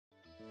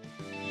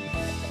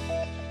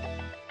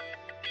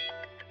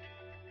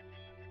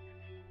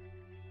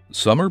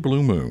Summer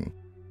Blue Moon,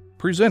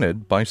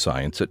 presented by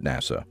Science at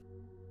NASA.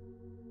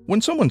 When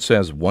someone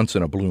says once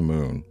in a blue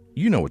moon,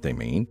 you know what they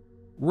mean.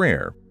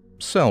 Rare,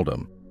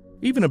 seldom,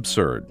 even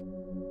absurd.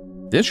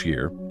 This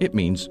year, it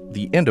means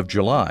the end of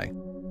July.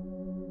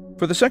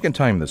 For the second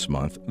time this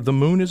month, the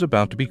moon is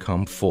about to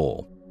become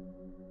full.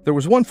 There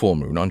was one full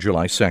moon on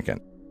July 2nd,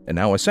 and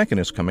now a second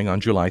is coming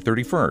on July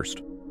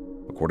 31st.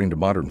 According to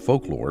modern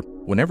folklore,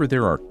 whenever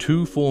there are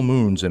two full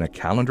moons in a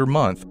calendar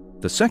month,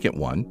 the second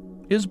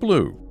one is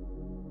blue.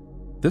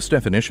 This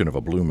definition of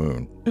a blue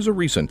moon is a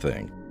recent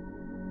thing.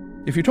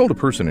 If you told a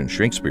person in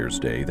Shakespeare's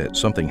day that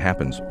something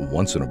happens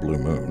once in a blue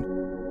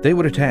moon, they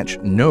would attach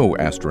no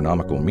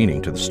astronomical meaning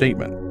to the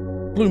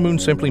statement. Blue moon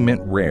simply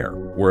meant rare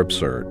or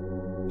absurd,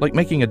 like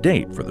making a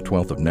date for the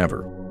 12th of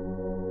never.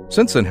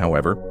 Since then,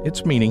 however,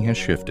 its meaning has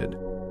shifted.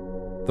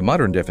 The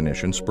modern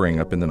definition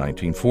sprang up in the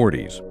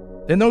 1940s.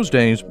 In those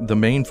days, the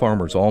Maine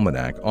Farmer's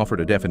Almanac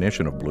offered a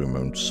definition of blue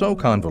moon so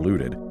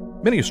convoluted,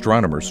 many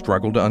astronomers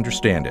struggled to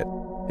understand it.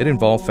 It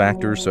involved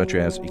factors such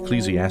as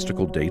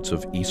ecclesiastical dates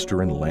of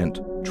Easter and Lent,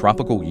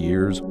 tropical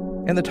years,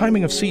 and the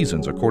timing of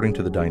seasons according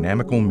to the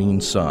dynamical mean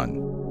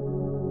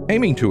sun.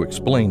 Aiming to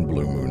explain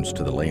blue moons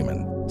to the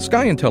layman,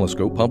 Sky and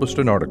Telescope published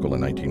an article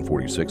in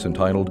 1946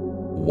 entitled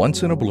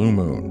Once in a Blue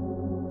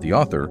Moon. The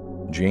author,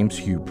 James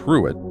Hugh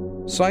Pruitt,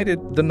 cited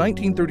the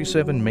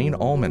 1937 Maine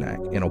Almanac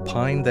and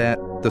opined that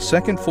the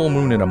second full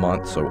moon in a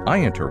month, so I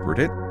interpret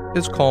it,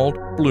 is called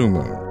blue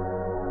moon.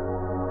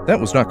 That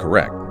was not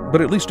correct,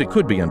 but at least it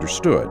could be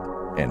understood,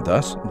 and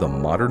thus the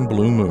modern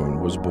blue moon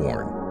was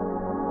born.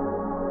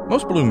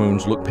 Most blue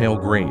moons look pale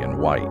gray and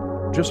white,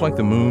 just like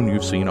the moon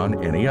you've seen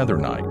on any other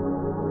night.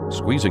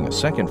 Squeezing a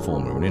second full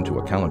moon into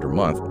a calendar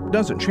month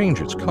doesn't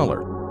change its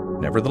color.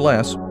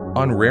 Nevertheless,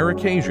 on rare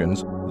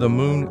occasions, the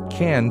moon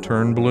can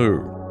turn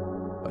blue.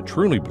 A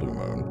truly blue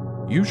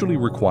moon usually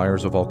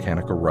requires a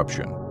volcanic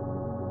eruption.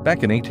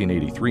 Back in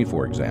 1883,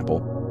 for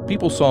example,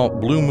 people saw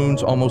blue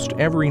moons almost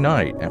every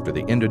night after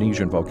the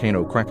Indonesian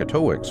volcano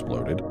Krakatoa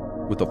exploded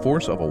with the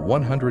force of a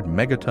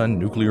 100-megaton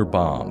nuclear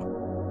bomb.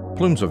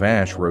 Plumes of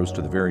ash rose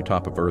to the very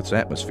top of Earth's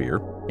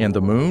atmosphere, and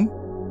the moon,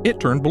 it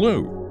turned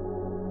blue.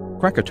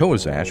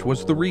 Krakatoa's ash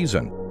was the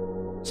reason.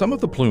 Some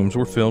of the plumes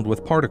were filled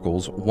with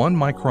particles 1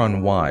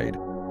 micron wide,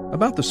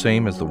 about the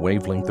same as the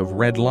wavelength of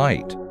red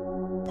light.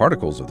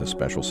 Particles of this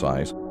special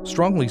size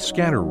strongly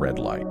scatter red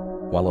light,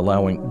 while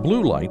allowing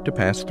blue light to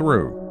pass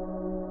through.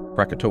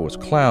 Krakatoa's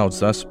clouds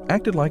thus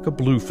acted like a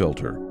blue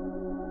filter.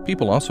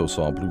 People also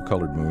saw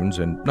blue-colored moons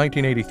in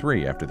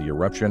 1983 after the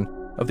eruption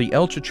of the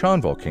El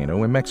Chichon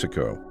volcano in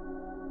Mexico.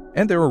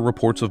 And there are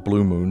reports of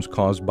blue moons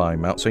caused by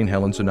Mount St.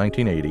 Helens in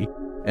 1980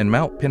 and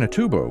Mount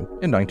Pinatubo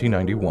in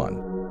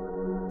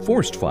 1991.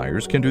 Forest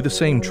fires can do the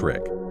same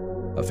trick.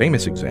 A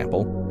famous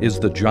example is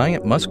the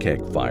giant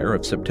muskeg fire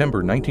of September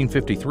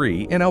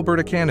 1953 in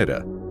Alberta,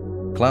 Canada.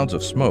 Clouds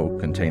of smoke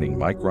containing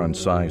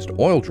micron-sized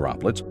oil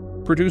droplets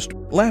produced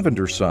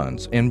lavender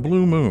suns and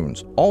blue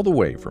moons all the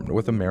way from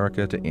North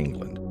America to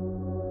England.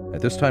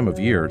 At this time of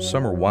year,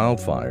 summer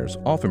wildfires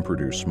often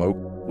produce smoke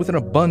with an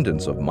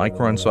abundance of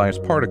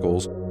micron-sized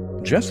particles,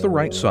 just the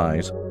right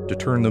size to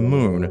turn the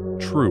moon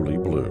truly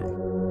blue.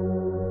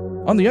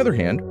 On the other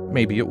hand,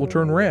 maybe it will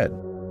turn red.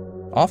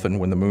 Often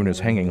when the moon is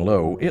hanging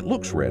low, it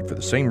looks red for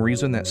the same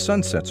reason that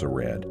sunsets are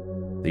red.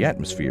 The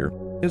atmosphere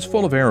is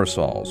full of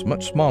aerosols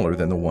much smaller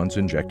than the ones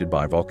injected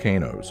by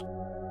volcanoes.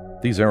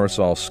 These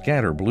aerosols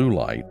scatter blue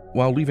light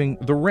while leaving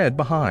the red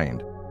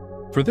behind.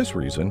 For this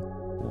reason,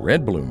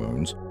 red blue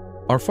moons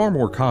are far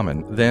more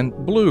common than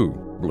blue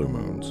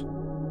moons.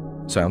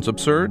 Sounds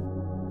absurd?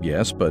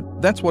 Yes,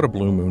 but that's what a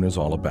blue moon is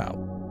all about.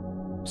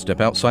 Step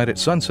outside at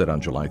sunset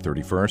on July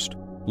 31st,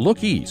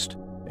 look east,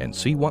 and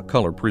see what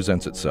color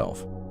presents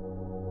itself.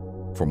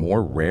 For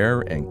more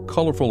rare and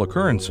colorful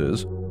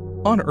occurrences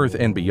on Earth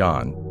and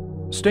beyond,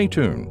 stay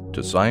tuned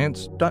to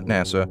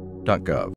science.nasa.gov.